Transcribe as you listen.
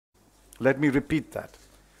Let me repeat that.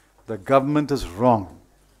 The government is wrong.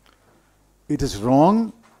 It is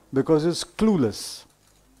wrong because it's clueless.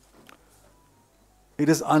 It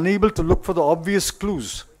is unable to look for the obvious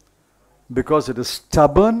clues because it is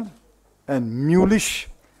stubborn and mulish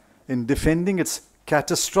in defending its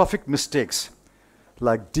catastrophic mistakes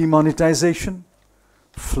like demonetization,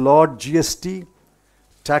 flawed GST,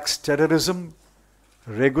 tax terrorism,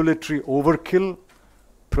 regulatory overkill,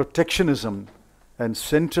 protectionism, and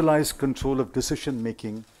centralized control of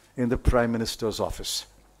decision-making in the Prime Minister's office.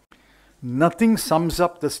 Nothing sums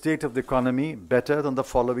up the state of the economy better than the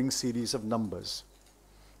following series of numbers: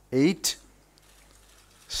 8,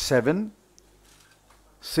 7,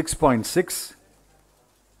 6.6,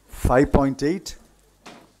 5.8,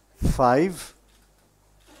 5,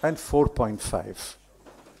 and 4.5.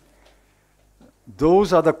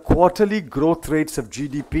 Those are the quarterly growth rates of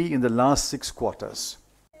GDP in the last 6 quarters.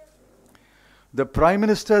 The Prime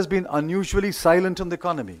Minister has been unusually silent on the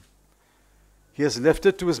economy. He has left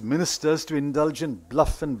it to his ministers to indulge in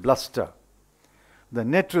bluff and bluster. The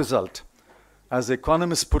net result, as the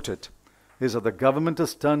economists put it, is that the government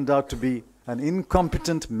has turned out to be an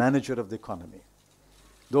incompetent manager of the economy.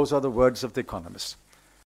 Those are the words of the economists.